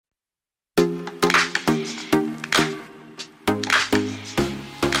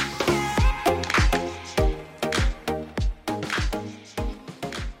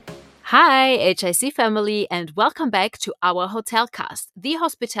Hi, HIC family, and welcome back to our Hotelcast, the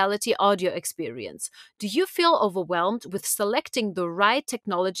hospitality audio experience. Do you feel overwhelmed with selecting the right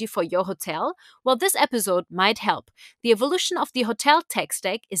technology for your hotel? Well, this episode might help. The evolution of the hotel tech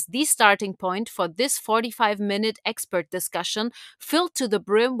stack is the starting point for this 45-minute expert discussion filled to the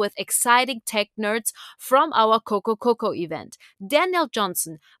brim with exciting tech nerds from our Coco event. Daniel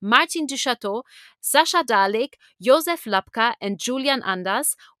Johnson, Martin Duchateau, Sascha Dalek, Josef Lapka, and Julian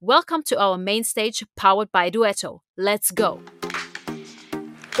Anders. Welcome to our main stage powered by Duetto. Let's go.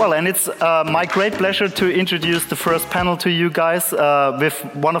 Well, and it's my great pleasure to introduce the first panel to you guys with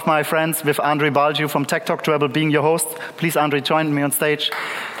one of my friends, with Andrei Balju from Tech Talk Travel being your host. Please, Andrei, join me on stage.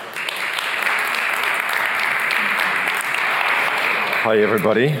 Hi,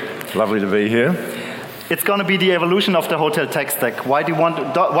 everybody. Lovely to be here. It's going to be the evolution of the hotel tech stack. Why do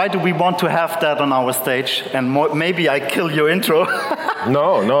we want to have that on our stage? And maybe I kill your intro.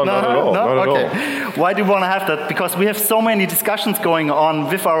 No, not at all. Not okay. at all. Why do we want to have that? Because we have so many discussions going on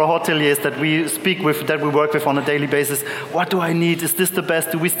with our hoteliers that we speak with, that we work with on a daily basis. What do I need? Is this the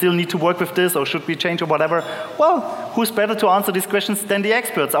best? Do we still need to work with this, or should we change or whatever? Well, who's better to answer these questions than the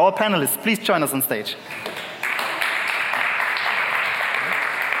experts, our panelists? Please join us on stage.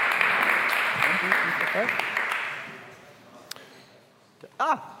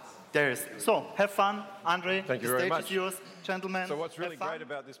 There is. So, have fun, Andrei. Thank you very much. The stage is yours, gentlemen. So what's really great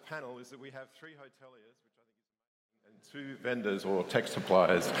about this panel is that we have three hoteliers, and two vendors or tech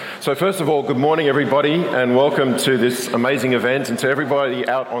suppliers. So first of all, good morning, everybody, and welcome to this amazing event, and to everybody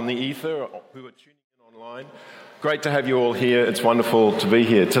out on the ether who are tuning in online. Great to have you all here. It's wonderful to be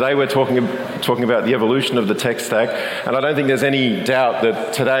here. Today we're talking about the evolution of the tech stack, and I don't think there's any doubt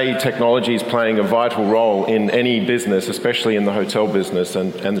that today technology is playing a vital role in any business, especially in the hotel business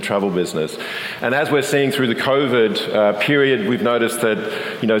and the travel business. And as we're seeing through the COVID period, we've noticed that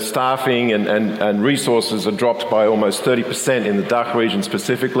staffing and resources are dropped by almost 30% in the DACH region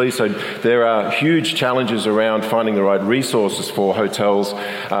specifically. So there are huge challenges around finding the right resources for hotels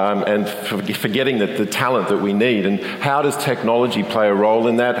and for getting the talent that we need. And how does technology play a role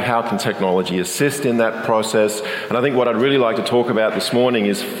in that? How can technology assist in that process? And I think what I'd really like to talk about this morning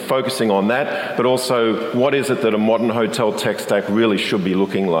is focusing on that, but also what is it that a modern hotel tech stack really should be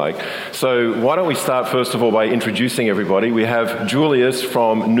looking like. So why don't we start first of all by introducing everybody. We have Julius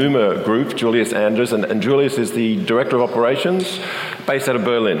from Numa Group, Julius Anders, and Julius is the Director of Operations based out of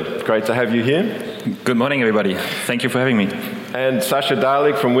Berlin. Great to have you here. Good morning, everybody. Thank you for having me. And Sascha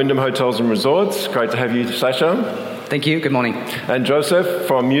Dalek from Wyndham Hotels and Resorts. Great to have you, Sascha. Thank you. Good morning. And Joseph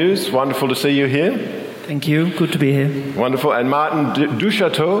from Muse. Wonderful to see you here. Thank you. Good to be here. Wonderful. And Martin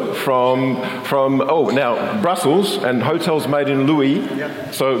Duchateau from Brussels and Hotels Made in Louis.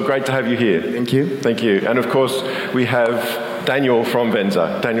 Yep. So great to have you here. Thank you. Thank you. And of course, we have Daniel from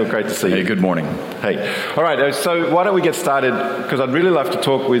Venza. Daniel, great to see you. Hey, good morning. Hey. All right, so why don't we get started, because I'd really love to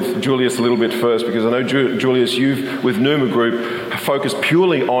talk with Julius a little bit first, because I know, Julius, you've, with Numa Group, focused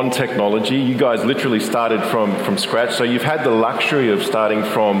purely on technology. You guys literally started from scratch, so you've had the luxury of starting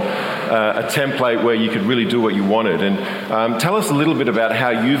from a template where you could really do what you wanted. And tell us a little bit about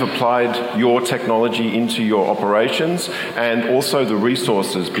how you've applied your technology into your operations and also the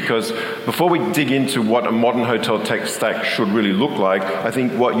resources, because before we dig into what a modern hotel tech stack should really look like, I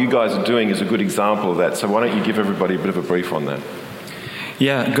think what you guys are doing is a good example of that. So why don't you give everybody a bit of a brief on that?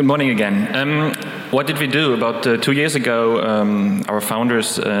 Yeah, good morning again. What did we do? About 2 years ago, our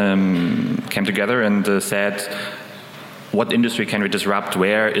founders came together and said, what industry can we disrupt?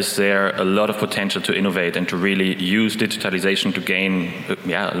 Where is there a lot of potential to innovate and to really use digitalization to gain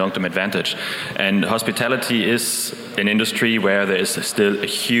a long-term advantage? And hospitality is an industry where there is still a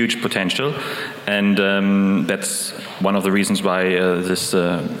huge potential, and that's one of the reasons why this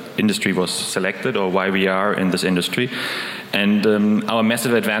industry was selected, or why we are in this industry. And our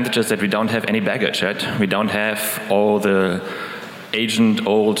massive advantage is that we don't have any baggage, right? We don't have all the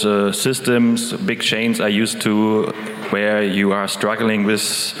old systems big chains are used to, where you are struggling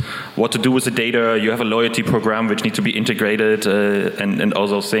with what to do with the data. You have a loyalty program which needs to be integrated and all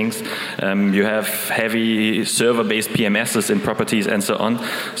those things. You have heavy server-based PMSs in properties and so on.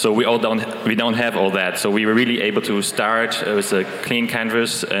 So we don't have all that. So we were really able to start with a clean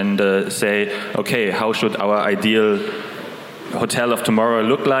canvas and say, okay, how should our ideal hotel of tomorrow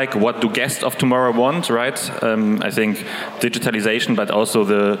look like? What do guests of tomorrow want, right? I think digitalization, but also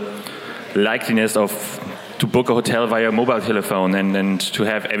the likeliness of to book a hotel via mobile telephone and to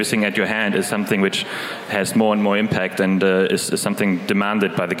have everything at your hand is something which has more and more impact and is something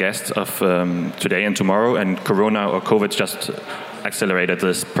demanded by the guests of today and tomorrow. And Corona or COVID just accelerated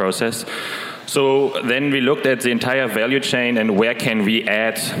this process. So then we looked at the entire value chain and where can we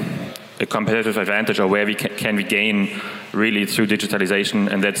add a competitive advantage, or where can we gain really through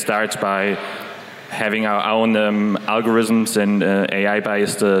digitalization, and that starts by having our own algorithms and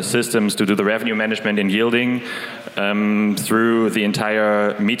AI-based systems to do the revenue management and yielding, through the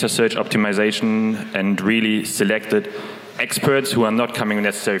entire meta search optimization, and really selected experts who are not coming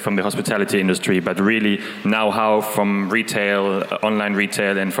necessarily from the hospitality industry, but really know-how from retail, online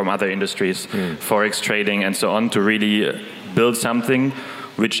retail, and from other industries, forex trading and so on, to really build something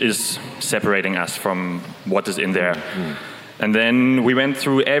which is separating us from what is in there. And then we went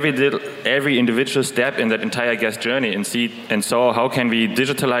through every individual step in that entire guest journey and saw how can we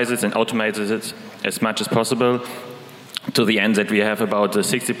digitalize it and automate it as much as possible, to the end that we have about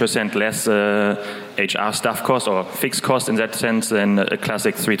 60% less HR staff cost, or fixed cost in that sense, than a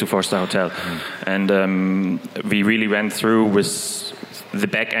classic 3 to 4 star hotel. And we really went through with the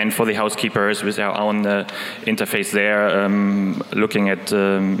back end for the housekeepers, with our own interface there, looking at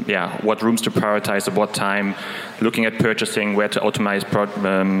what rooms to prioritize at what time, looking at purchasing, where to automate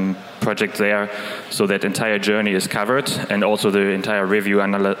projects there, so that entire journey is covered, and also the entire review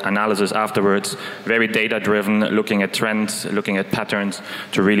analysis afterwards, very data driven, looking at trends, looking at patterns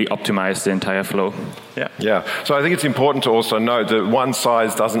to really optimize the entire flow. Yeah. So I think it's important to also note that one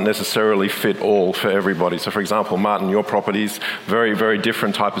size doesn't necessarily fit all for everybody. So for example, Martin, your properties, very, very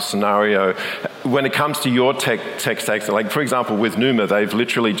different type of scenario. When it comes to your tech stacks, like for example with Numa, they've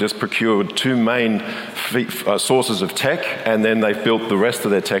literally just procured 2 main sources of tech, and then they've built the rest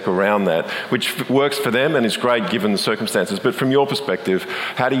of their tech around that, which works for them and is great given the circumstances. But from your perspective,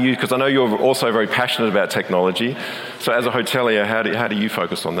 how do you, because I know you're also very passionate about technology, so as a hotelier, how do you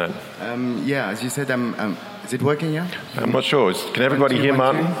focus on that? As you said, is it working, yeah? I'm not sure. Can everybody hear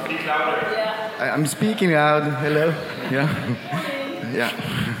Martin? Speak louder. I'm speaking loud. Hello. Yeah.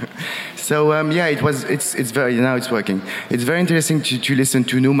 So it's very, now it's working. It's very interesting to listen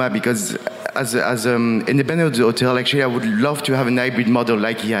to Numa, because as independent hotel, actually I would love to have an hybrid model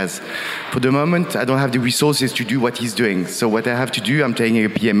like he has. For the moment, I don't have the resources to do what he's doing. So what I have to do, I'm taking a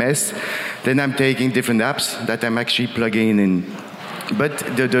PMS, then I'm taking different apps that I'm actually plugging in. But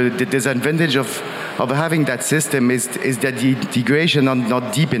the disadvantage of having that system is that the integration are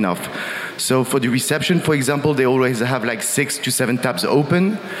not deep enough. So for the reception, for example, they always have like 6 to 7 tabs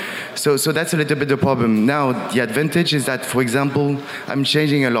open. So that's a little bit the problem. Now, the advantage is that, for example, I'm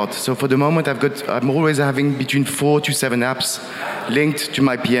changing a lot. So for the moment, I'm always having between 4 to 7 apps linked to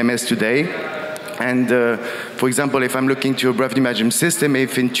my PMS today. And for example, if I'm looking to a revenue management system,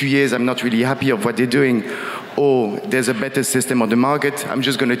 if in 2 years I'm not really happy of what they're doing, or there's a better system on the market, I'm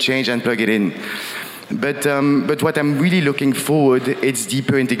just going to change and plug it in. But what I'm really looking forward, it's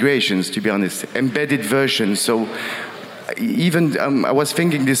deeper integrations, to be honest, embedded versions. So even I was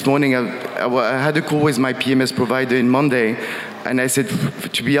thinking this morning, I had a call with my PMS provider on Monday, and I said,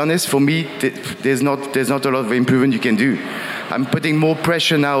 to be honest, for me, there's not a lot of improvement you can do. I'm putting more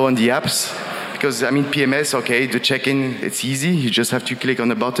pressure now on the apps, because PMS, okay, the check-in, it's easy. You just have to click on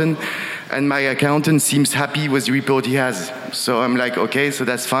the button. And my accountant seems happy with the report he has. So I'm like, okay, so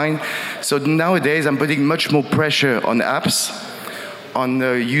that's fine. So nowadays, I'm putting much more pressure on apps, on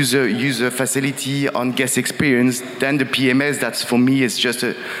user facility, on guest experience, than the PMS. That's, for me, is just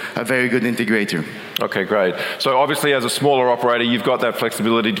a very good integrator. Okay, great. So obviously as a smaller operator, you've got that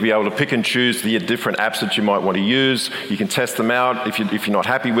flexibility to be able to pick and choose the different apps that you might want to use. You can test them out. If you're not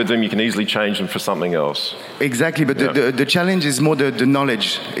happy with them, you can easily change them for something else. Exactly, but the challenge is more the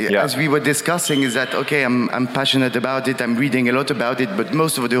knowledge. Yeah. As we were discussing, is that, okay, I'm passionate about it, I'm reading a lot about it, but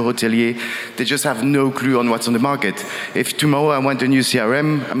most of the hoteliers, they just have no clue on what's on the market. If tomorrow I want a new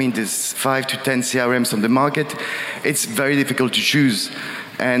CRM, there's 5 to 10 CRMs on the market, it's very difficult to choose.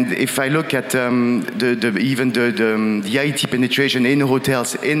 And if I look at even the IT penetration in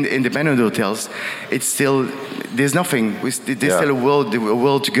hotels, in independent hotels, it's still, there's nothing. There's still a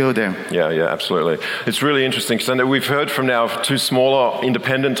world to go there. Yeah, absolutely. It's really interesting, because we've heard from now 2 smaller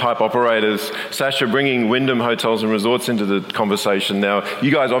independent type operators. Sasha, bringing Wyndham Hotels and Resorts into the conversation now.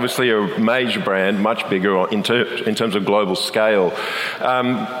 You guys obviously are a major brand, much bigger in terms of global scale.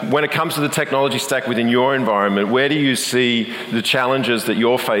 When it comes to the technology stack within your environment, where do you see the challenges that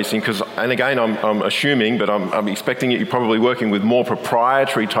you're facing? And again, I'm assuming, but I'm expecting you're probably working with more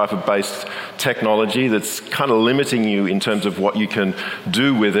proprietary type of based technology that's kind of limiting you in terms of what you can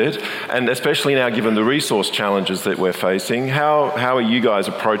do with it. And especially now, given the resource challenges that we're facing, how are you guys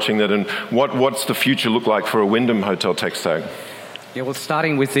approaching that, and what's the future look like for a Wyndham Hotel tech stack? Yeah, well,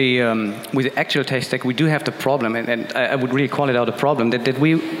 starting with the actual tech stack, we do have the problem, and I would really call it out a problem, that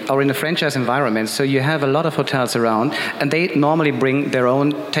we are in a franchise environment, so you have a lot of hotels around, and they normally bring their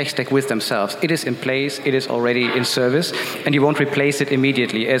own tech stack with themselves. It is in place, it is already in service, and you won't replace it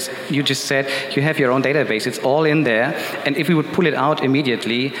immediately. As you just said, you have your own database, it's all in there, and if we would pull it out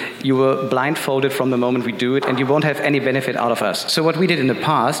immediately, you were blindfolded from the moment we do it, and you won't have any benefit out of us. So what we did in the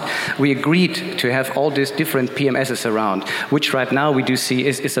past, we agreed to have all these different PMSs around, which right now we do see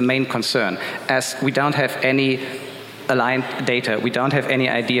is a main concern, as we don't have any aligned data. We don't have any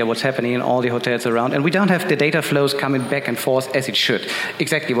idea what's happening in all the hotels around, and we don't have the data flows coming back and forth as it should.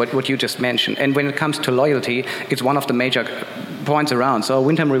 Exactly what you just mentioned. And when it comes to loyalty, it's one of the major points around. So our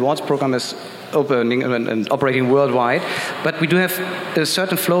Wyndham Rewards program is opening and operating worldwide, but we do have a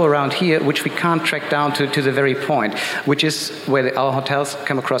certain flow around here which we can't track down to the very point, which is where our hotels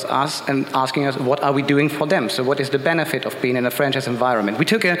come across us and asking us, what are we doing for them? So what is the benefit of being in a franchise environment? We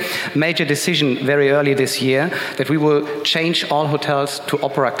took a major decision very early this year that we will change all hotels to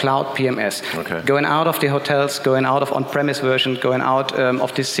Opera Cloud PMS. Okay. Going out of the hotels, going out of on-premise version, going out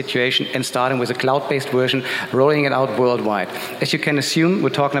of this situation and starting with a cloud-based version, rolling it out worldwide. As you can assume,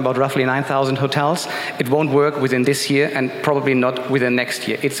 we're talking about roughly 9,000 hotels. It won't work within this year and probably not within next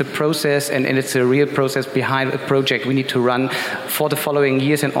year. It's a process and it's a real process behind a project we need to run for the following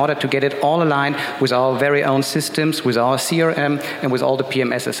years in order to get it all aligned with our very own systems, with our CRM and with all the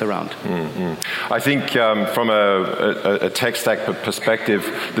PMSs around. I think from a tech stack perspective,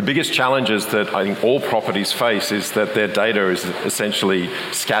 the biggest challenges that I think all properties face is that their data is essentially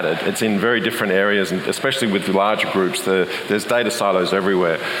scattered. It's in very different areas, and especially with the larger groups, there's data silos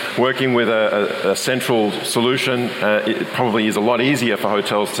everywhere. Working with a central solution, it probably is a lot easier for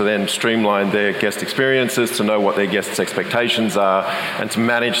hotels to then streamline their guest experiences, to know what their guests' expectations are, and to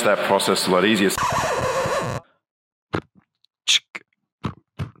manage that process a lot easier.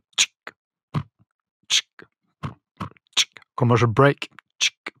 Commercial break.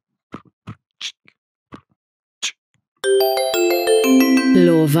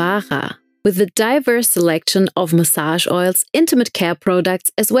 Lovara. With a diverse selection of massage oils, intimate care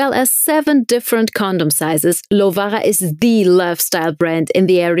products, as well as 7 different condom sizes, Lovara is the lifestyle brand in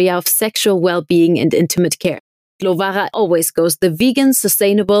the area of sexual well-being and intimate care. Lovara always goes the vegan,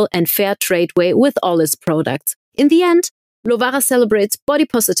 sustainable, and fair trade way with all its products. In the end, Lovara celebrates body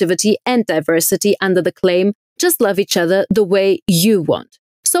positivity and diversity under the claim, just love each other the way you want.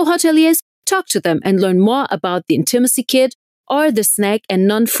 So hoteliers, talk to them and learn more about the intimacy kit or the snack and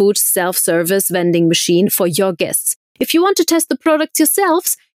non-food self-service vending machine for your guests. If you want to test the products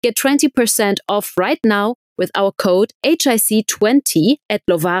yourselves, get 20% off right now with our code HIC20 at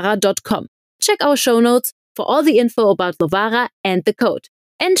lovara.com. Check our show notes for all the info about Lovara and the code.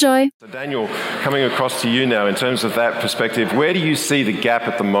 Enjoy! So Daniel, coming across to you now in terms of that perspective, where do you see the gap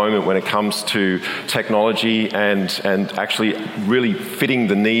at the moment when it comes to technology and actually really fitting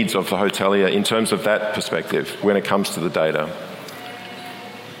the needs of the hotelier in terms of that perspective when it comes to the data?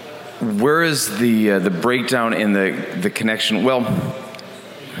 Where is the breakdown in the connection? Well,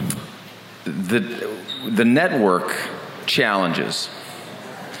 the network challenges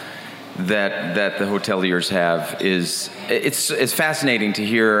that the hoteliers have it's fascinating to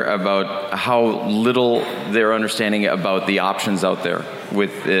hear about how little they're understanding about the options out there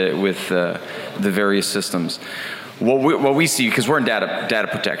with the various systems. What we see, because we're in data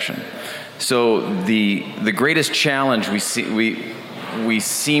protection, so the greatest challenge we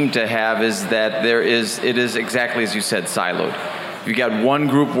seem to have is that it is exactly as you said, siloed. You've got one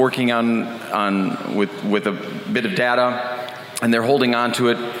group working with a bit of data, and they're holding on to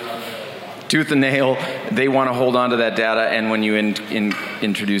it tooth and nail. They want to hold on to that data, and when you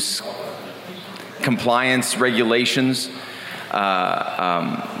introduce compliance regulations,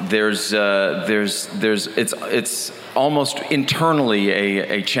 it's almost internally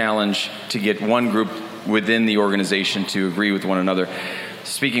a challenge to get one group within the organization to agree with one another.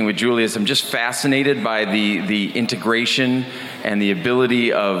 Speaking with Julius, I'm just fascinated by the integration and the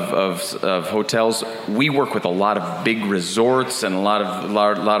ability of hotels. We work with a lot of big resorts and a lot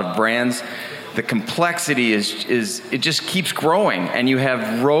of brands. The complexity is it just keeps growing, and you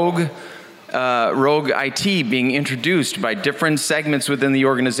have rogue IT being introduced by different segments within the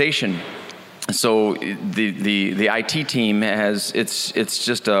organization. So the IT team it's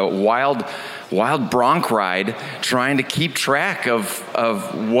just a wild bronc ride trying to keep track of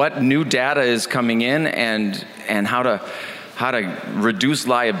what new data is coming in and how to reduce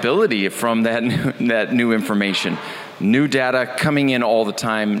liability from that new information. new data coming in all the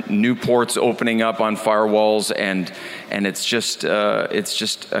time, new ports opening up on firewalls, and it's just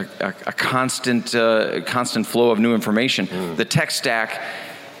a constant flow of new information. The tech stack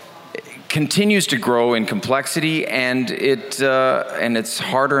continues to grow in complexity, and it's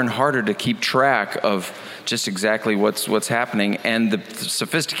harder and harder to keep track of just exactly what's happening, and the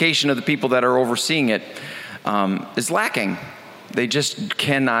sophistication of the people that are overseeing it is lacking. They just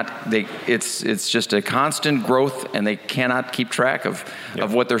cannot. It's just a constant growth, and they cannot keep track of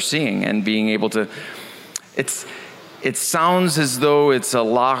what they're seeing and being able to. It sounds as though it's a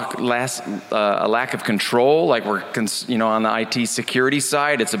lack of control. Like we're, on the IT security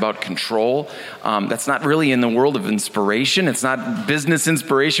side, it's about control. That's not really in the world of inspiration. It's not business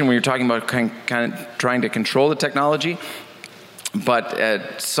inspiration when you're talking about kind of trying to control the technology. But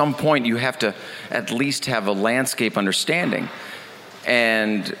at some point, you have to at least have a landscape understanding.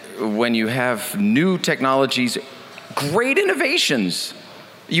 And when you have new technologies, great innovations,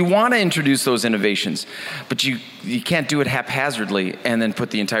 you want to introduce those innovations, but you can't do it haphazardly and then put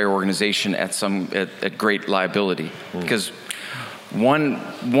the entire organization at great liability. Because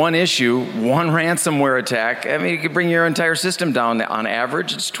one issue, one ransomware attack, I mean, you could bring your entire system down. On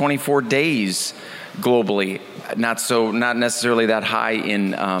average, it's 24 days globally. Not necessarily that high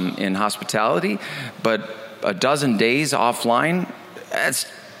in hospitality, but a dozen days offline.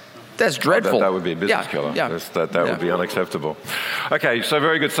 That's dreadful. That would be a business killer. Yeah. That would be unacceptable. Okay, so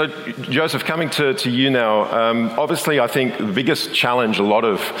very good. So, Joseph, coming to you now, obviously I think the biggest challenge a lot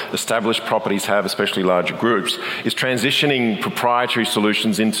of established properties have, especially larger groups, is transitioning proprietary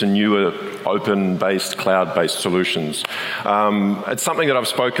solutions into newer open-based, cloud-based solutions. It's something that I've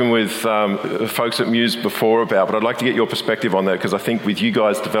spoken with folks at Muse before about, but I'd like to get your perspective on that, because I think with you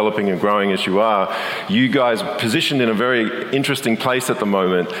guys developing and growing as you are, you guys are positioned in a very interesting place at the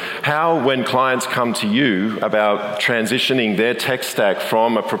moment. How, when clients come to you about transitioning their tech stack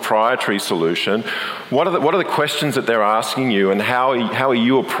from a proprietary solution, what are the questions that they're asking you, and how are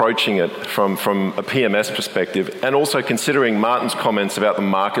you approaching it from a PMS perspective, and also considering Martin's comments about the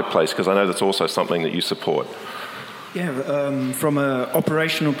marketplace, because I know that's also something that you support? Yeah, from an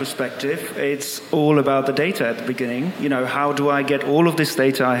operational perspective, it's all about the data at the beginning. How do I get all of this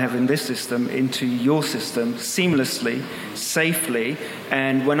data I have in this system into your system seamlessly, safely,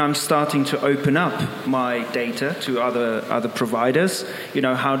 and when I'm starting to open up my data to other providers,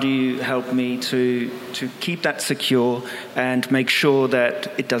 how do you help me to keep that secure and make sure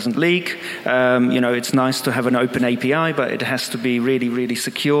that it doesn't leak? It's nice to have an open API, but it has to be really, really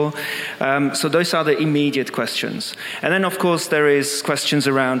secure. So those are the immediate questions. And then, of course, there is questions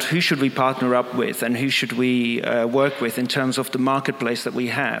around who should we partner up with and who should we work with in terms of the marketplace that we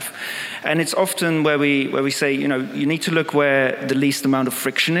have. And it's often where we say, you need to look where the least amount of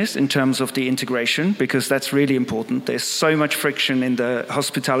friction is in terms of the integration, because that's really important. There's so much friction in the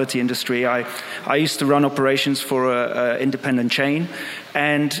hospitality industry. I used to run operations for an independent chain,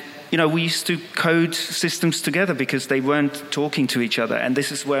 and we used to code systems together because they weren't talking to each other. And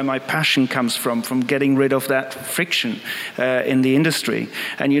this is where my passion comes from getting rid of that friction in the industry.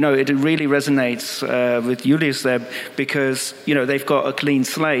 And, it really resonates with Julius there because, they've got a clean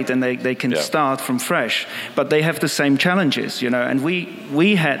slate and they can start from fresh. But they have the same challenges, And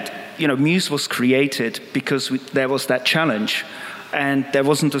we had, Muse was created because there was that challenge. And there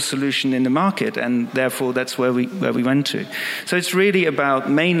wasn't a solution in the market, and therefore that's where we went to. So it's really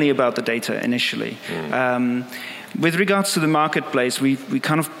mainly about the data initially. With regards to the marketplace, we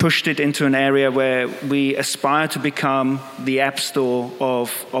kind of pushed it into an area where we aspire to become the app store of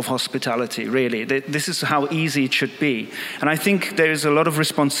hospitality, really. This is how easy it should be. And I think there is a lot of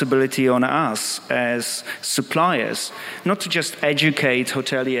responsibility on us as suppliers, not to just educate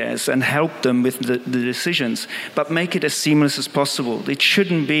hoteliers and help them with the decisions, but make it as seamless as possible. It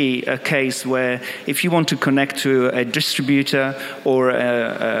shouldn't be a case where if you want to connect to a distributor or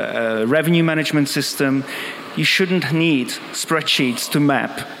a revenue management system, you shouldn't need spreadsheets to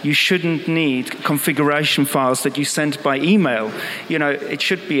map. You shouldn't need configuration files that you send by email. It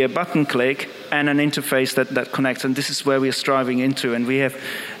should be a button click and an interface that connects. And this is where we are striving into. And we have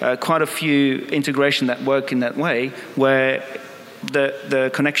quite a few integration that work in that way, where the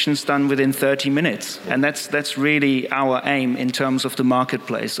connection's done within 30 minutes. And that's really our aim in terms of the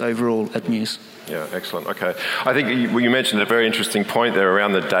marketplace overall at Muse. Yeah, excellent. Okay. I think you mentioned a very interesting point there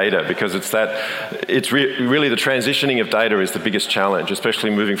around the data, because it's really the transitioning of data is the biggest challenge, especially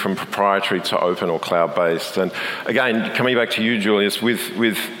moving from proprietary to open or cloud-based. And again, coming back to you, Julius,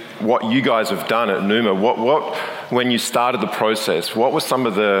 with what you guys have done at Numa, when you started the process, what were some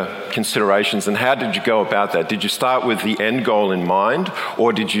of the considerations and how did you go about that? Did you start with the end goal in mind,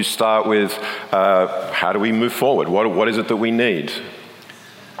 or did you start with how do we move forward? What is it that we need?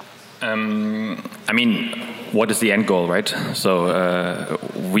 I mean, what is the end goal, right? So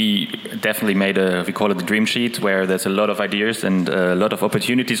we definitely made we call it the dream sheet, where there's a lot of ideas and a lot of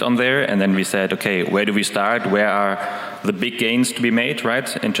opportunities on there. And then we said, okay, where do we start? Where are the big gains to be made,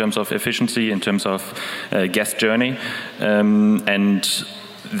 right? In terms of efficiency, in terms of guest journey. And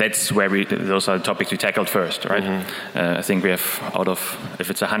that's where those are the topics we tackled first, right? Mm-hmm. I think we have if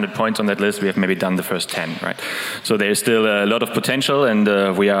it's 100 points on that list, we have maybe done the first 10, right? So there's still a lot of potential,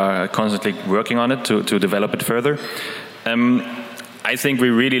 and we are constantly working on it to develop it further. I think we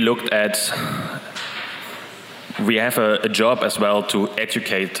really looked at, we have a job as well to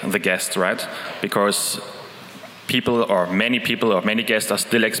educate the guests, right? Because many guests are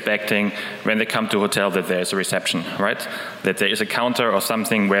still expecting when they come to a hotel that there's a reception, right? That there is a counter or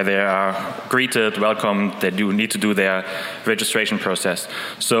something where they are greeted, welcomed, they do need to do their registration process.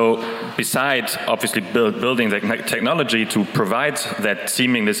 So besides obviously building the technology to provide that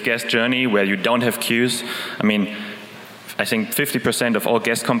seamless guest journey where you don't have queues, I think 50% of all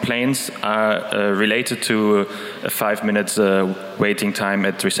guest complaints are related to a 5 minutes waiting time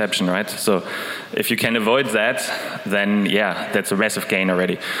at reception, right? So if you can avoid that, then yeah, that's a massive gain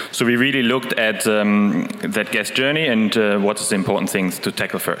already. So we really looked at that guest journey and what's the important things to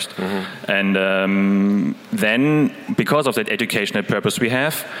tackle first. Mm-hmm. And then, because of that educational purpose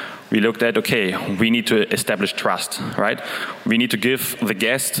we looked at, okay, we need to establish trust, right? We need to give the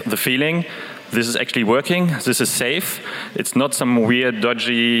guest the feeling this is actually working, this is safe, it's not some weird,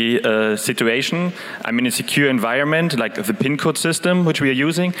 dodgy situation. I'm in a secure environment, like the PIN code system, which we are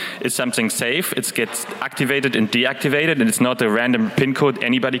using. It's something safe, it gets activated and deactivated, and it's not a random PIN code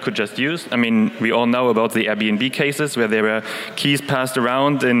anybody could just use. We all know about the Airbnb cases where there were keys passed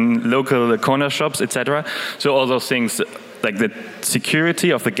around in local corner shops, etc. So all those things, like the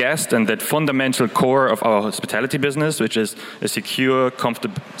security of the guest and that fundamental core of our hospitality business, which is a secure,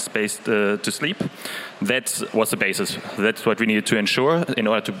 comfortable space to sleep, that was the basis. That's what we needed to ensure in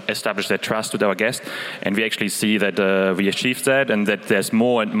order to establish that trust with our guests. And we actually see that we achieved that, and that there's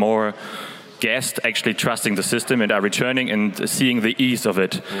more and more guests actually trusting the system and are returning and seeing the ease of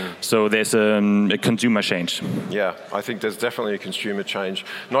it. So there's a consumer change. Yeah, I think there's definitely a consumer change.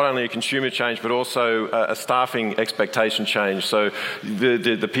 Not only a consumer change, but also a staffing expectation change. So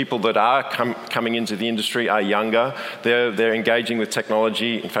the people that are coming into the industry are younger. They're engaging with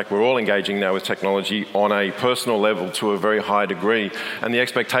technology. In fact, we're all engaging now with technology on a personal level to a very high degree. And the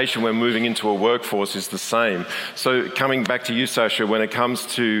expectation when moving into a workforce is the same. So coming back to you, Sasha, when it comes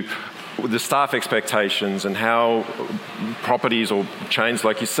to the staff expectations and how properties or chains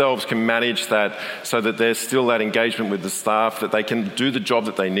like yourselves can manage that so that there's still that engagement with the staff, that they can do the job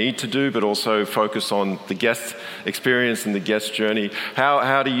that they need to do, but also focus on the guest experience and the guest journey.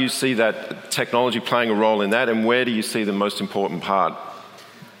 How do you see that technology playing a role in that, and where do you see the most important part?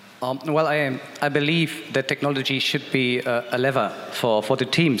 Well, I believe that technology should be a lever for the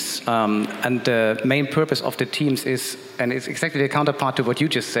teams. And the main purpose of the teams is, and it's exactly the counterpart to what you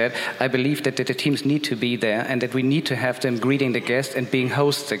just said, I believe that the teams need to be there and that we need to have them greeting the guests and being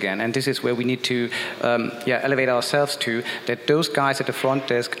hosts again. And this is where we need to elevate ourselves to, that those guys at the front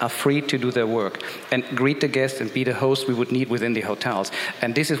desk are free to do their work and greet the guests and be the host we would need within the hotels.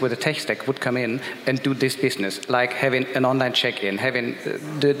 And this is where the tech stack would come in and do this business, like having an online check-in, having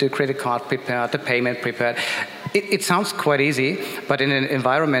the credit card prepared, the payment prepared. It sounds quite easy, but in an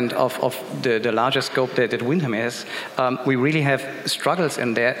environment of the larger scope that Wyndham is, we really have struggles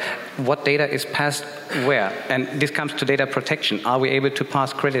in there. What data is passed where? And this comes to data protection. Are we able to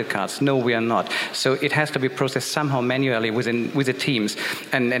pass credit cards? No, we are not. So it has to be processed somehow manually with the teams.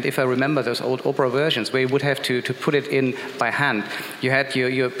 And if I remember those old Opera versions where you would have to put it in by hand, you had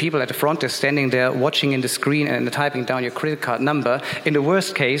your people at the front desk standing there watching in the screen and typing down your credit card number. In the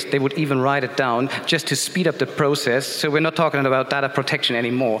worst case, they would even write it down just to speed up the process. So we're not talking about data protection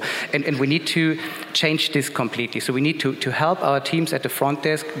anymore. And we need to change this completely. So we need to help our teams at the front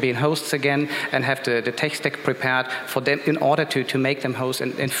desk being hosts again and have the tech stack prepared for them in order to make them hosts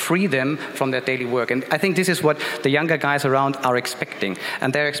and free them from their daily work. And I think this is what the younger guys around are expecting.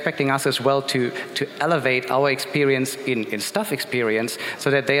 And they're expecting us as well to elevate our experience in staff experience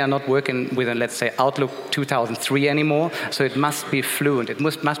so that they are not working with, let's say, Outlook 2003 anymore. So it must be fluent. It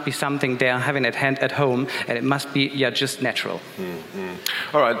must be something they are having at hand at home, and it must be just natural.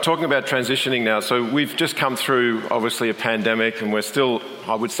 Mm-hmm. All right, talking about transitioning now. So we've just come through, obviously, a pandemic, and we're still,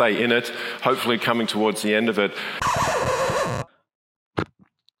 I would say, in it, hopefully coming towards the end of it.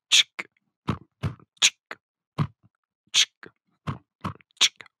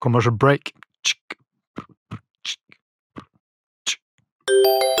 Commercial break.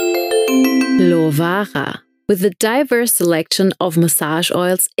 Lovara. With a diverse selection of massage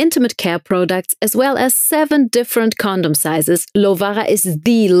oils, intimate care products, as well as 7 different condom sizes, Lovara is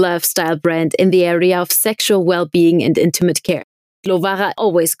the lifestyle brand in the area of sexual well-being and intimate care. Lovara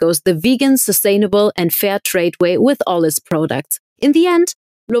always goes the vegan, sustainable, and fair trade way with all its products. In the end,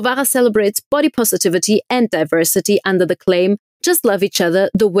 Lovara celebrates body positivity and diversity under the claim, just love each other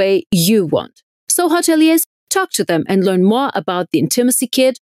the way you want. So hoteliers, talk to them and learn more about the intimacy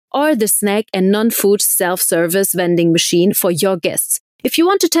kit or the snack and non-food self-service vending machine for your guests. If you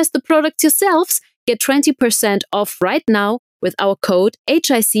want to test the products yourselves, get 20% off right now with our code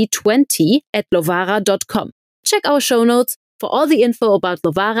HIC20 at lovara.com. Check our show notes for all the info about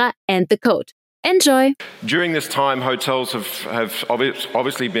Lovara and the code. Enjoy! During this time, hotels have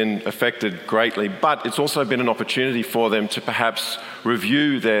obviously been affected greatly, but it's also been an opportunity for them to perhaps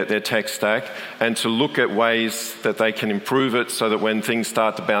review their tech stack and to look at ways that they can improve it so that when things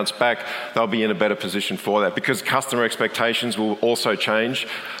start to bounce back, they'll be in a better position for that. Because customer expectations will also change.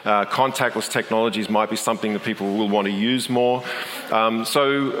 Contactless technologies might be something that people will want to use more.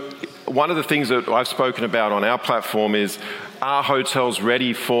 So one of the things that I've spoken about on our platform is, are hotels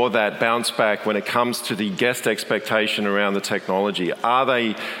ready for that bounce back when it comes to the guest expectation around the technology?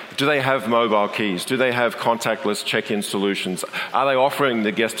 Do they have mobile keys? Do they have contactless check-in solutions? Are they offering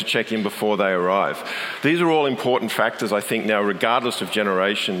the guest to check in before they arrive? These are all important factors, I think, now, regardless of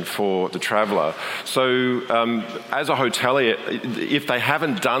generation for the traveller. So as a hotelier, if they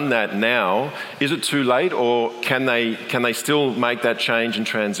haven't done that now, is it too late, or can they still make that change and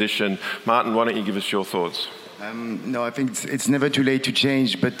transition? Martin, why don't you give us your thoughts? No, I think it's never too late to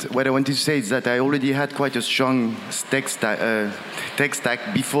change, but what I wanted to say is that I already had quite a strong tech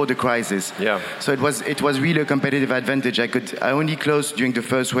stack before the crisis. Yeah. So it was really a competitive advantage. I only closed during the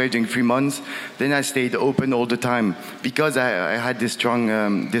first wave, during 3 months. Then I stayed open all the time because I had this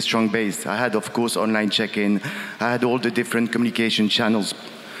strong base. I had, of course, online check-in. I had all the different communication channels.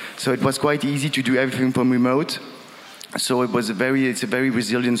 So it was quite easy to do everything from remote. So it's a very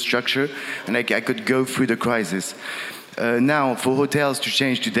resilient structure, and I could go through the crisis. Now, for hotels to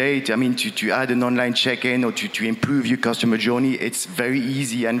change today, to add an online check-in or to improve your customer journey, it's very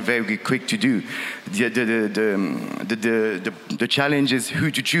easy and very quick to do. The challenge is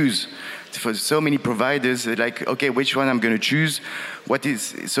who to choose. For so many providers, like, okay, which one I'm going to choose?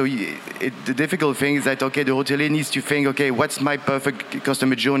 The difficult thing is that, okay, the hotelier needs to think, okay, what's my perfect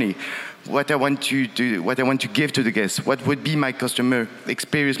customer journey? What I want to do, what I want to give to the guests, what would be my customer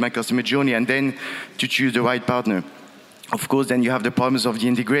experience, my customer journey, and then to choose the right partner. Of course, then you have the problems of the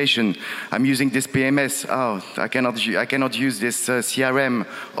integration. I'm using this PMS. Oh, I cannot use this CRM.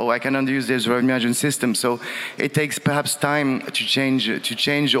 Oh, I cannot use this revenue management system. So it takes perhaps time to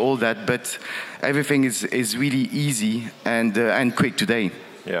change all that. But everything is really easy and quick today.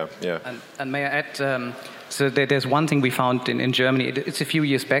 Yeah. And may I add? So there's one thing we found in Germany. It's a few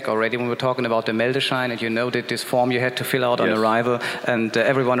years back already when we were talking about the Meldeschein, and you know that this form you had to fill out on arrival, and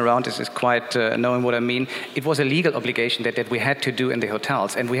everyone around us is quite knowing what I mean. It was a legal obligation that we had to do in the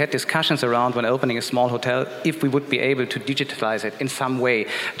hotels, and we had discussions around when opening a small hotel if we would be able to digitalize it in some way,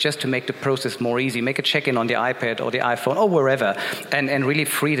 just to make the process more easy, make a check-in on the iPad or the iPhone or wherever, and really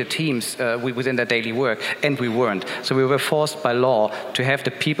free the teams within their daily work, and we weren't. So we were forced by law to have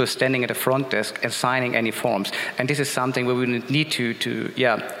the people standing at the front desk and signing any forms. And this is something where we need to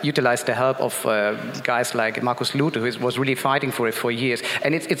utilize the help of guys like Markus Lute, who was really fighting for it for years.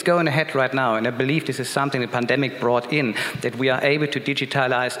 And it's going ahead right now. And I believe this is something the pandemic brought in, that we are able to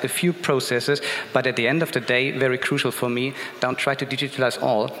digitalize a few processes, but at the end of the day, very crucial for me, don't try to digitalize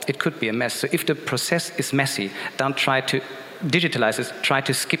all. It could be a mess. So if the process is messy, don't try to digitalize it, try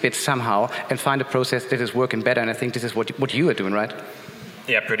to skip it somehow and find a process that is working better. And I think this is what you are doing, right?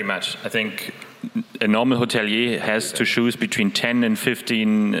 Yeah, pretty much. I think a normal hotelier has to choose between 10 and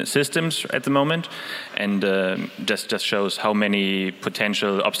 15 systems at the moment, and just shows how many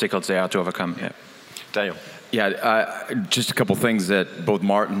potential obstacles there are to overcome. Yeah. Daniel. Yeah, just a couple things that both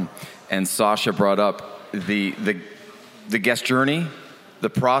Martin and Sasha brought up. The guest journey, the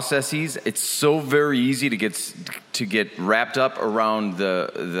processes. It's so very easy to get wrapped up around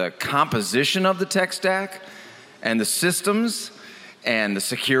the composition of the tech stack and the systems and the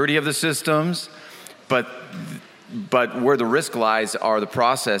security of the systems, but where the risk lies are the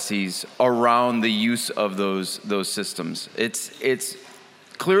processes around the use of those systems. It's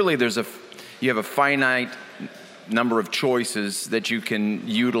clearly you have a finite number of choices that you can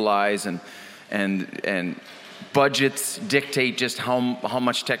utilize, and budgets dictate just how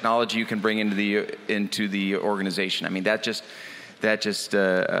much technology you can bring into the organization. I mean, just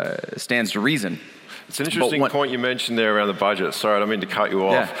stands to reason. It's an interesting point you mentioned there around the budget. Sorry, I don't mean to cut you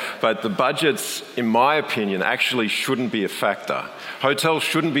off. But the budgets, in my opinion, actually shouldn't be a factor. Hotels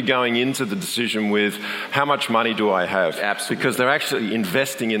shouldn't be going into the decision with how much money do I have? Absolutely. Because they're actually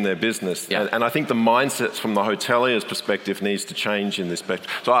investing in their business. Yeah. And I think the mindset from the hotelier's perspective needs to change in this respect.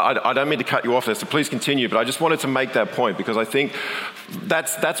 So I don't mean to cut you off there, so please continue. But I just wanted to make that point because I think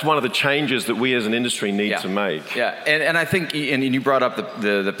that's one of the changes that we as an industry need to make. Yeah, and I think, and you brought up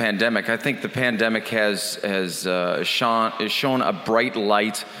the pandemic. I think the pandemic has shone a bright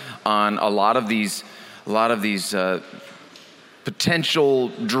light on a lot of these potential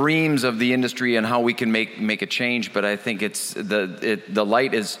dreams of the industry and how we can make a change. But I think it's the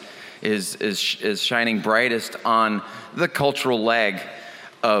light is shining brightest on the cultural lag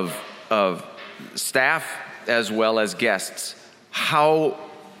of staff as well as guests. How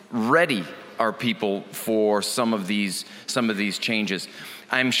ready are people for some of these changes?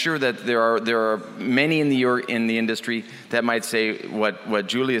 I'm sure that there are many in the industry that might say what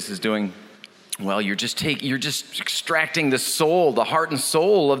Julius is doing. Well, you're just extracting the soul, the heart and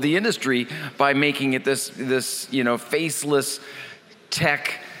soul of the industry by making it this faceless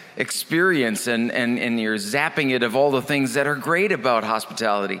tech experience, and you're zapping it of all the things that are great about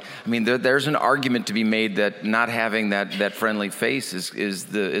hospitality. I mean, there's an argument to be made that not having that friendly face is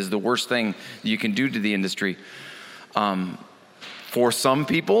the worst thing you can do to the industry. For some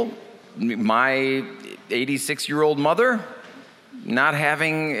people, my 86-year-old mother, not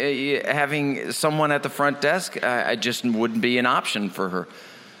having someone at the front desk, I just wouldn't be an option for her.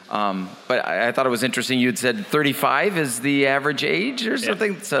 But I thought it was interesting. You'd said 35 is the average age or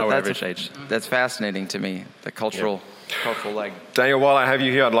something. So that's average age. That's fascinating to me. The cultural leg. Daniel, while I have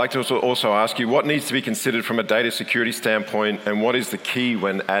you here, I'd like to also ask you what needs to be considered from a data security standpoint, and what is the key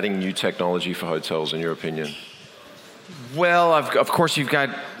when adding new technology for hotels, in your opinion? Well, of course, you've got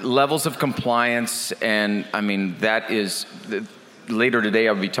levels of compliance, and I mean that is. Later today,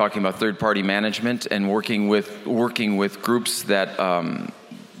 I'll be talking about third-party management and working with groups that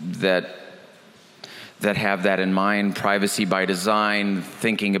have that in mind. Privacy by design,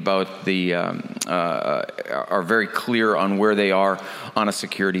 thinking about are very clear on where they are on a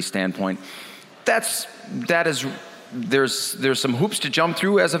security standpoint. There's some hoops to jump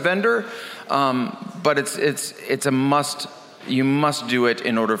through as a vendor, but it's a must. You must do it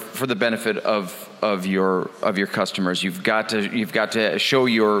in order for the benefit of your customers. You've got to show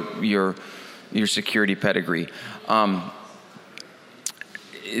your security pedigree. So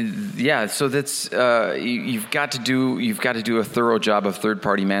that's you've got to do a thorough job of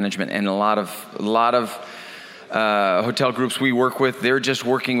third-party management, and a lot of hotel groups we work with, they're just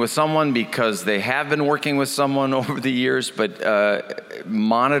working with someone because they have been working with someone over the years. But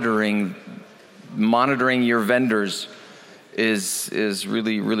monitoring your vendors is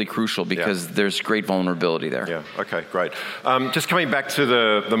really, really crucial because there's great vulnerability there. Yeah, okay, great. Just coming back to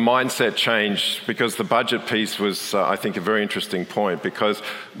the mindset change, because the budget piece was, I think, a very interesting point, because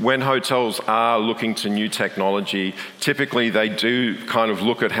when hotels are looking to new technology, typically they do kind of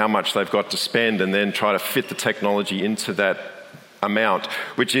look at how much they've got to spend and then try to fit the technology into that amount,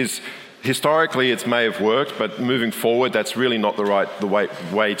 which is, historically, it may have worked, but moving forward, that's really not the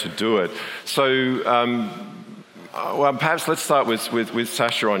way to do it. So, well, perhaps let's start with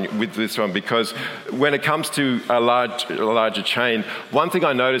Sasha with this one, because when it comes to a larger chain, one thing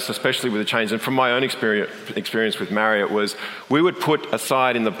I noticed, especially with the chains, and from my own experience with Marriott, was we would put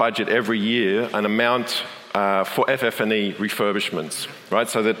aside in the budget every year an amount for FF&E refurbishments, right?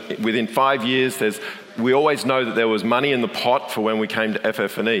 So that within 5 years, we always know that there was money in the pot for when we came to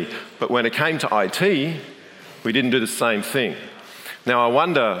FF&E. But when it came to IT, we didn't do the same thing. Now, I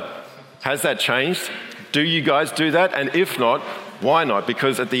wonder, has that changed? Do you guys do that? And if not, why not?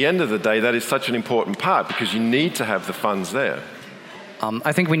 Because at the end of the day, that is such an important part, because you need to have the funds there.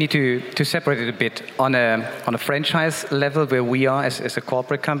 I think we need to separate it a bit. On a franchise level, where we are as a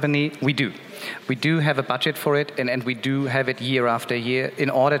corporate company, we do have a budget for it, and we do have it year after year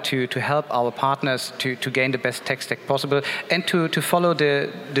in order to help our partners to gain the best tech stack possible, and to follow the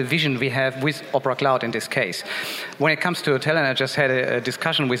vision we have with Opera Cloud in this case. When it comes to hotel, and I just had a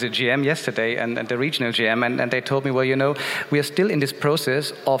discussion with the GM yesterday and the regional GM, and they told me, well, we are still in this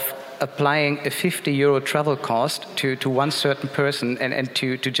process of applying a €50 travel cost to one certain person and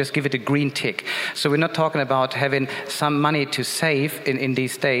to just give it a green tick. So we're not talking about having some money to save in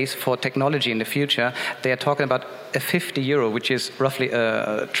these days for technology in the future. They are talking about a €50, which is roughly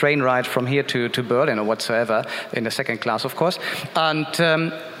a train ride from here to Berlin or whatsoever, in the second class, of course. And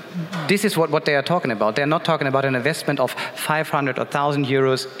this is what they are talking about. They're not talking about an investment of 500 or 1,000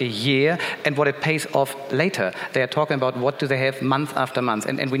 euros a year and what it pays off later. They are talking about what do they have month after month.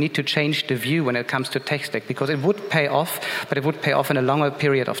 And we need to change the view when it comes to tech stack, because it would pay off, but it would pay off in a longer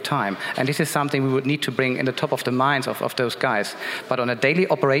period of time. And this is something we would need to bring in the top of the minds of those guys. But on a daily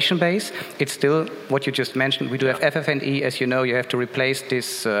operation base, it's still what you just mentioned. We do have FF&E, as you know, you have to replace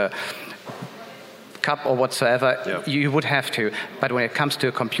this cup or whatsoever, you would have to. But when it comes to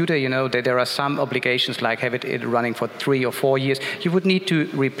a computer, you know, there are some obligations like have it running for 3 or 4 years. You would need to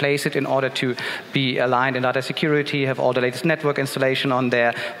replace it in order to be aligned in data security, have all the latest network installation on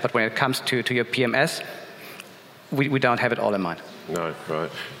there. But when it comes to your PMS, we don't have it all in mind. No, right.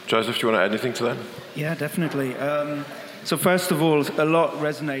 Joseph, do you want to add anything to that? Yeah, definitely. So first of all, a lot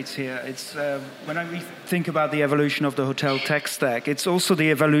resonates here. It's when we think about the evolution of the hotel tech stack, it's also the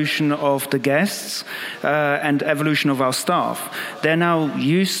evolution of the guests and evolution of our staff. They're now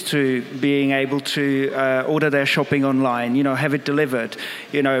used to being able to order their shopping online, you know, have it delivered.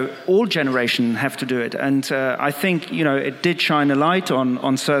 You know, all generations have to do it. And I think, you know, it did shine a light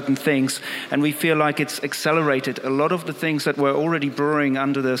on certain things, and we feel like it's accelerated a lot of the things that were already brewing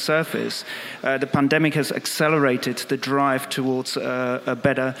under the surface. The pandemic has accelerated the drive towards a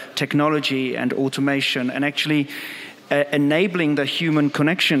better technology and automation, and actually enabling the human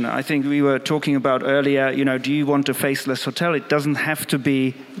connection. I think we were talking about earlier, you know, do you want a faceless hotel? It doesn't have to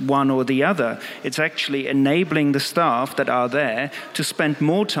be one or the other. It's actually enabling the staff that are there to spend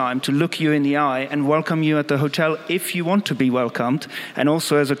more time to look you in the eye and welcome you at the hotel if you want to be welcomed. And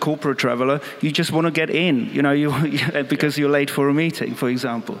also as a corporate traveler, you just want to get in, you know, because you're late for a meeting, for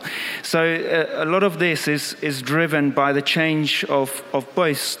example. So a lot of this is driven by the change of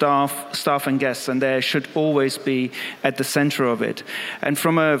both staff and guests, and there should always be at the center of it. And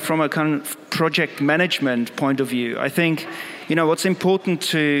from a kind of project management point of view, I think, you know, what's important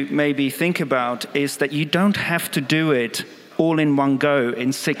to maybe think about is that you don't have to do it all in one go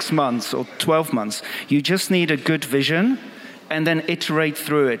in 6 months or 12 months. You just need a good vision and then iterate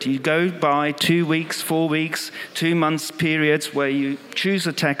through it. You go by 2 weeks, 4 weeks, 2 months periods where you choose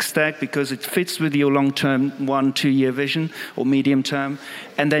a tech stack because it fits with your long-term 1-2 year vision or medium term,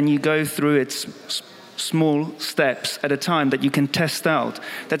 and then you go through its small steps at a time that you can test out.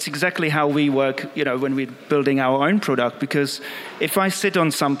 That's exactly how we work, you know, when we're building our own product, because if I sit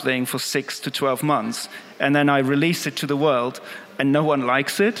on something for 6 to 12 months and then I release it to the world and no one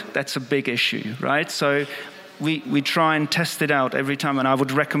likes it, that's a big issue, right? So we try and test it out every time, and I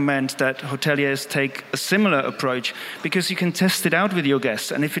would recommend that hoteliers take a similar approach, because you can test it out with your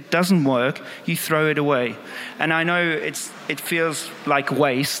guests, and if it doesn't work, you throw it away. And I know it feels like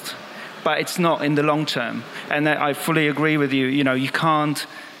waste, but it's not in the long term. And I fully agree with you. You know, you can't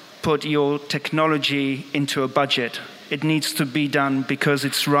put your technology into a budget. It needs to be done because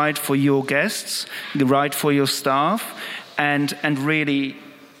it's right for your guests, right for your staff, and really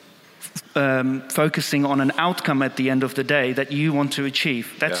focusing on an outcome at the end of the day that you want to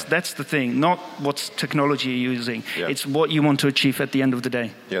achieve. That's the thing, not what technology you're using. Yeah. It's what you want to achieve at the end of the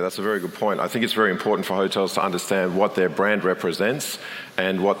day. Yeah, that's a very good point. I think it's very important for hotels to understand what their brand represents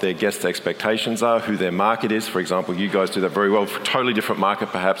and what their guest expectations are, who their market is. For example, you guys do that very well. Totally different market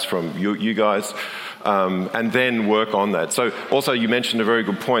perhaps from you guys. And then work on that. So also you mentioned a very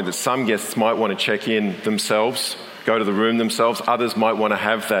good point that some guests might want to check in themselves, go to the room themselves. Others might want to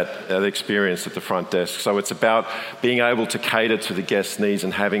have that experience at the front desk. So it's about being able to cater to the guest's needs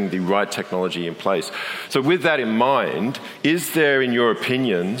and having the right technology in place. So with that in mind, is there, in your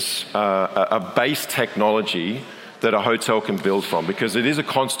opinions, a base technology that a hotel can build from? Because it is a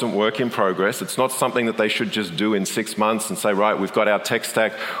constant work in progress. It's not something that they should just do in 6 months and say, right, we've got our tech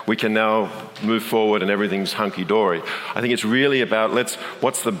stack, we can now move forward and everything's hunky-dory. I think it's really about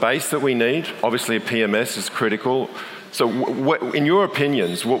what's the base that we need? Obviously a PMS is critical. So in your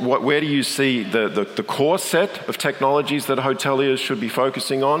opinions, where do you see the core set of technologies that hoteliers should be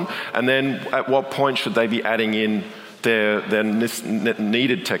focusing on? And then at what point should they be adding in their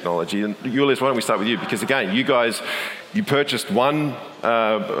needed technology? And Julius, why don't we start with you? Because again, you purchased one,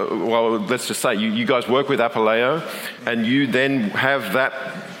 well, let's just say you guys work with Apaleo, and you then have that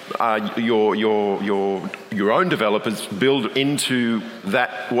your own developers build into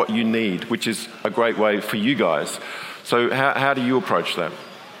that what you need, which is a great way for you guys. So how do you approach that?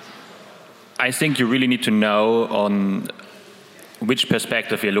 I think you really need to know on which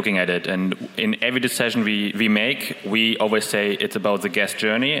perspective you're looking at it. And in every decision we make, we always say it's about the guest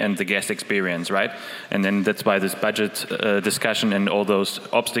journey and the guest experience, right? And then that's why this budget discussion and all those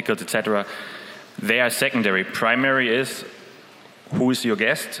obstacles, etc., they are secondary. Primary is who is your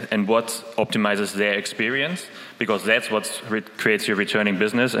guest and what optimizes their experience, because that's what creates your returning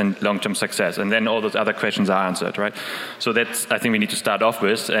business and long-term success. And then all those other questions are answered, right? So that's, I think we need to start off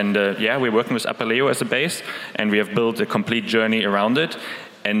with. And we're working with Apaleo as a base, and we have built a complete journey around it.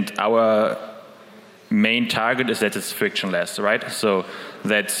 And our main target is that it's frictionless, right? So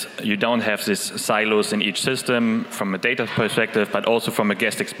that you don't have these silos in each system from a data perspective, but also from a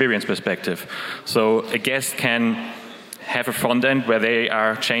guest experience perspective. So a guest can have a front end where they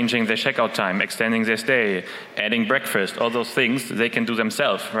are changing their checkout time, extending their stay, adding breakfast, all those things they can do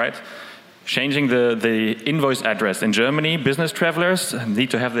themselves, right? Changing the invoice address. In Germany, business travelers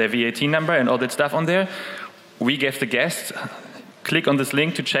need to have their VAT number and all that stuff on there. We give the guest, click on this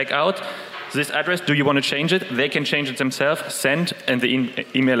link to check out. This address, do you want to change it? They can change it themselves, send, and the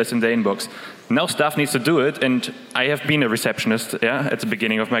email is in their inbox. Now staff needs to do it, and I have been a receptionist at the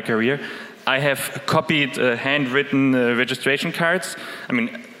beginning of my career. I have copied handwritten registration cards. I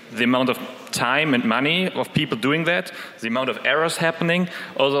mean, the amount of time and money of people doing that, the amount of errors happening,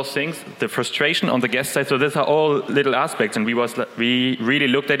 all those things, the frustration on the guest side. So these are all little aspects, and we really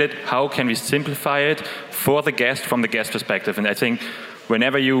looked at it. How can we simplify it for the guest from the guest perspective? And I think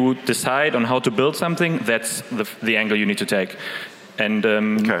whenever you decide on how to build something, that's the angle you need to take. And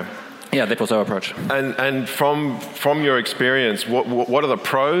that was our approach. And from your experience, what are the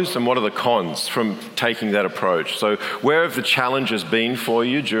pros and what are the cons from taking that approach? So where have the challenges been for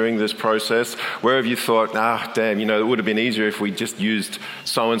you during this process? Where have you thought, damn, it would have been easier if we just used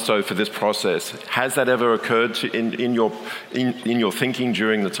so-and-so for this process? Has that ever occurred in your thinking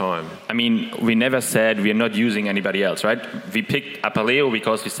during the time? I mean, we never said we are not using anybody else, right? We picked Apaleo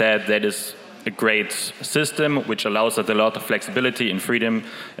because we said that is a great system which allows us a lot of flexibility and freedom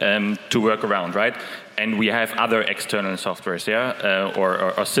to work around, right? And we have other external softwares,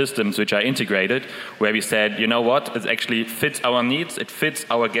 or systems which are integrated, where we said, you know what, it actually fits our needs, it fits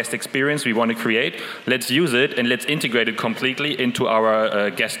our guest experience we want to create. Let's use it and let's integrate it completely into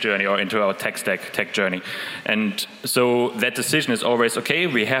our guest journey or into our tech journey. And so that decision is always, okay,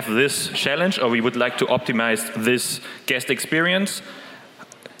 we have this challenge, or we would like to optimize this guest experience.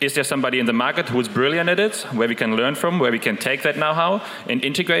 Is there somebody in the market who is brilliant at it, where we can learn from, where we can take that know-how and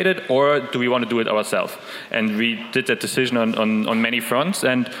integrate it, or do we want to do it ourselves? And we did that decision on many fronts.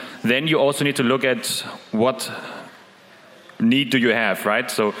 And then you also need to look at what need do you have,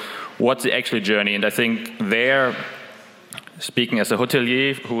 right? So what's the actual journey? And I think there, speaking as a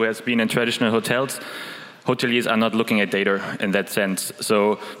hotelier who has been in traditional hotels, hoteliers are not looking at data in that sense.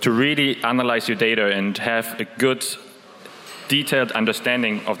 So to really analyze your data and have a good detailed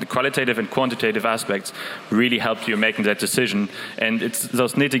understanding of the qualitative and quantitative aspects really helped you making that decision. And it's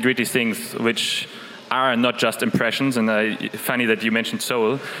those nitty-gritty things which are not just impressions. And funny that you mentioned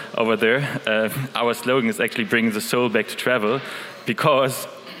soul over there. Our slogan is actually bringing the soul back to travel, because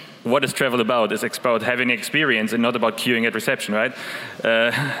what is travel about? It's about having experience and not about queuing at reception, right?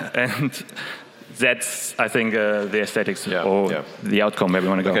 And that's, I think, the aesthetics the outcome where we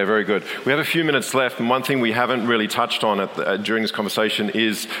want to go. Okay, very good. We have a few minutes left, and one thing we haven't really touched on during this conversation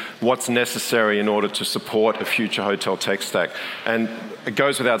is what's necessary in order to support a future hotel tech stack. And it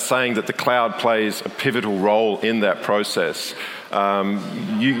goes without saying that the cloud plays a pivotal role in that process.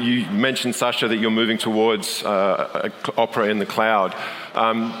 You mentioned, Sasha, that you're moving towards Opera in the cloud.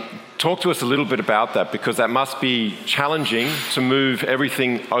 Talk to us a little bit about that, because that must be challenging to move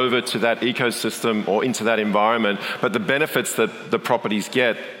everything over to that ecosystem or into that environment, but the benefits that the properties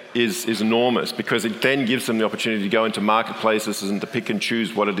get is enormous, because it then gives them the opportunity to go into marketplaces and to pick and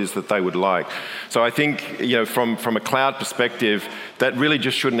choose what it is that they would like. So I think, from a cloud perspective, that really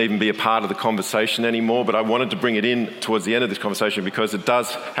just shouldn't even be a part of the conversation anymore, but I wanted to bring it in towards the end of this conversation because it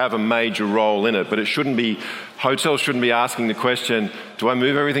does have a major role in it. But hotels shouldn't be asking the question, do I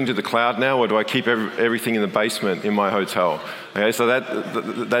move everything to the cloud now, or do I keep everything in the basement in my hotel? Okay, so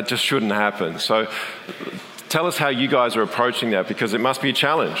that just shouldn't happen. So tell us how you guys are approaching that, because it must be a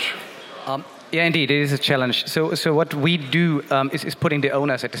challenge. Yeah, indeed, it is a challenge. So what we do is putting the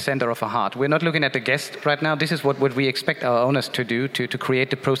owners at the center of our heart. We're not looking at the guest right now. This is what we expect our owners to do, to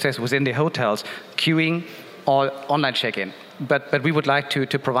create the process within the hotels, queuing or online check-in. But we would like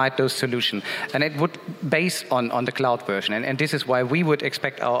to provide those solutions. And it would base on the cloud version. And this is why we would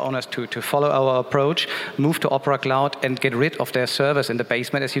expect our owners to follow our approach, move to Opera Cloud and get rid of their servers in the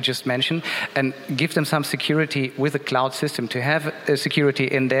basement, as you just mentioned, and give them some security with a cloud system to have security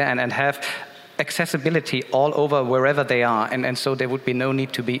in there and have accessibility all over wherever they are, and so there would be no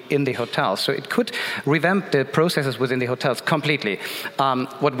need to be in the hotel. So it could revamp the processes within the hotels completely.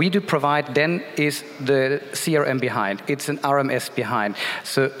 What we do provide then is the CRM behind. It's an RMS behind.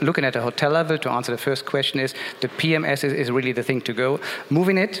 So looking at the hotel level, to answer the first question, is the PMS is really the thing to go.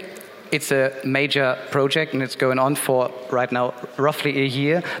 Moving it, it's a major project, and it's going on for, right now, roughly a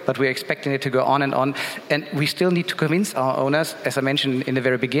year, but we're expecting it to go on. And we still need to convince our owners, as I mentioned in the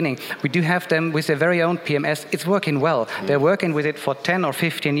very beginning. We do have them with their very own PMS. It's working well. They're working with it for 10 or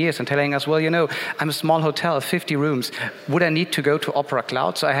 15 years and telling us, well, you know, I'm a small hotel, 50 rooms. Would I need to go to Opera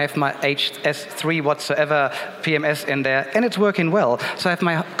Cloud? So I have my HS3 whatsoever PMS in there, and it's working well. So I have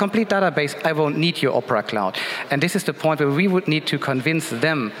my complete database. I won't need your Opera Cloud. And this is the point where we would need to convince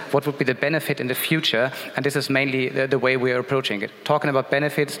them what would be the benefit in the future, and this is mainly the way we are approaching it. Talking about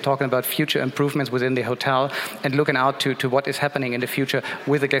benefits, talking about future improvements within the hotel, and looking out to what is happening in the future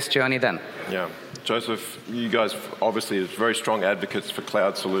with the guest journey then. Yeah. Joseph, you guys obviously are very strong advocates for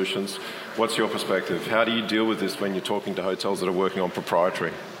cloud solutions. What's your perspective? How do you deal with this when you're talking to hotels that are working on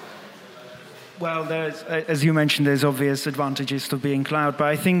proprietary? Well, as you mentioned, there's obvious advantages to being cloud, but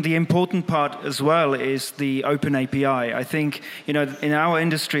I think the important part as well is the open API. I think, you know, in our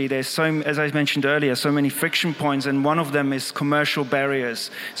industry, there's as I mentioned earlier, so many friction points, and one of them is commercial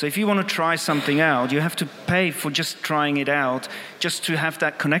barriers. So if you want to try something out, you have to pay for just trying it out, just to have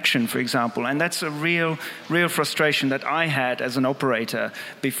that connection, for example. And that's a real frustration that I had as an operator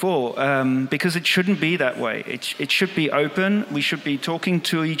before, because it shouldn't be that way. It should be open. We should be talking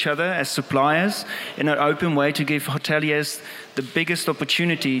to each other as suppliers in an open way to give hoteliers the biggest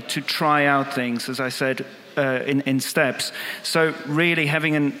opportunity to try out things, as I said, in steps. So really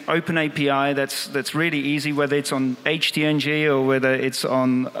having an open API that's really easy, whether it's on HTNG or whether it's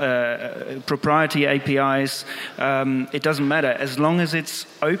on proprietary APIs, it doesn't matter as long as it's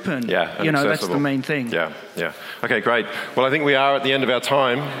open. Yeah, you know, that's the main thing. Yeah. Okay, great. Well, I think we are at the end of our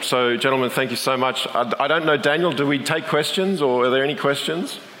time. So, gentlemen, thank you so much. I don't know, Daniel, do we take questions, or are there any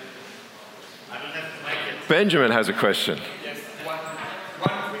questions? Benjamin has a question. Yes, one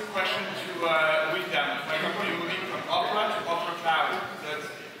quick question to William. For example, you're moving from Opera to Opera Cloud.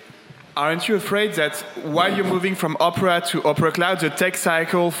 Aren't you afraid that while you're moving from Opera to Opera Cloud, the tech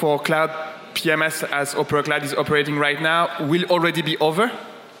cycle for cloud PMS as Opera Cloud is operating right now will already be over?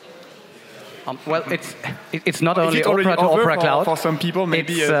 Well, it's not only Opera to Opera Cloud. For some people,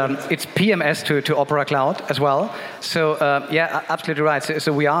 maybe it's PMS to Opera Cloud as well. So yeah, absolutely right.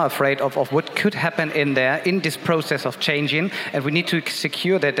 So we are afraid of what could happen in there in this process of changing, and we need to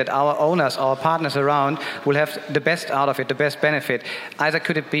secure that our owners, our partners around, will have the best out of it, the best benefit. Either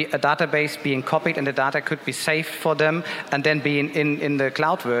could it be a database being copied, and the data could be saved for them, and then being in the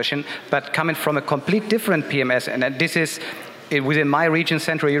cloud version, but coming from a complete different PMS, and this is. Within my region,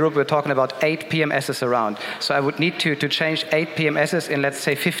 Central Europe, we're talking about 8 PMSs around. So I would need to change 8 PMSs in, let's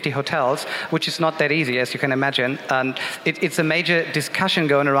say, 50 hotels, which is not that easy, as you can imagine. And it's a major discussion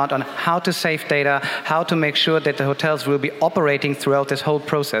going around on how to save data, how to make sure that the hotels will be operating throughout this whole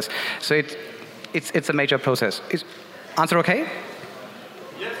process. So it's a major process. Is answer okay?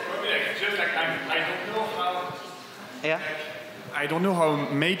 Yes, perfect. Just like I don't know how... Yeah. I don't know how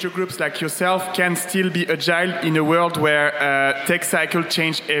major groups like yourself can still be agile in a world where tech cycle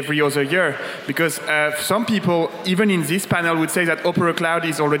change every other year. Because some people, even in this panel, would say that Opera Cloud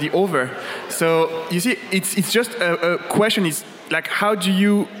is already over. So you see, it's just a question is like, how do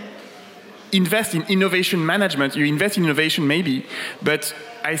you invest in innovation management? You invest in innovation maybe, but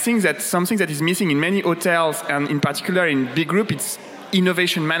I think that something that is missing in many hotels, and in particular in big group, it's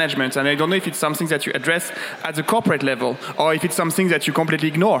innovation management, and I don't know if it's something that you address at the corporate level or if it's something that you completely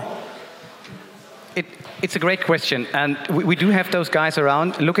ignore. It's a great question, and we do have those guys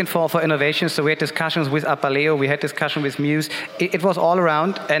around looking for innovation. So we had discussions with Apaleo, we had discussion with Muse. It was all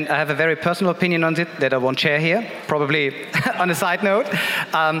around, and I have a very personal opinion on it that I won't share here, probably on a side note.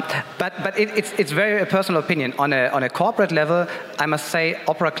 But it's very a personal opinion. On a corporate level, I must say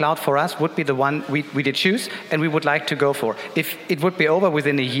Opera Cloud for us would be the one we did choose, and we would like to go for. If it would be over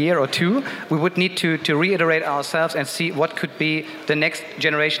within a year or two, we would need to reiterate ourselves and see what could be the next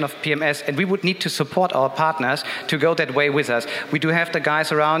generation of PMS, and we would need to support our partners to go that way with us. We do have the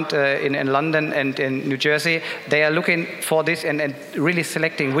guys around in London and in New Jersey. They are looking for this and really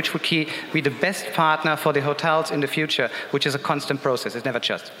selecting which would be the best partner for the hotels in the future, which is a constant process. It never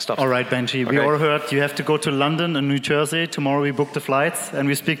just stops. All right, Benji, we all heard you have to go to London and New Jersey. Tomorrow we book the flights and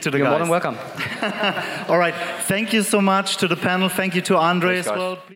we speak to the guys. You're more than welcome. All right, thank you so much to the panel. Thank you to Andre as well.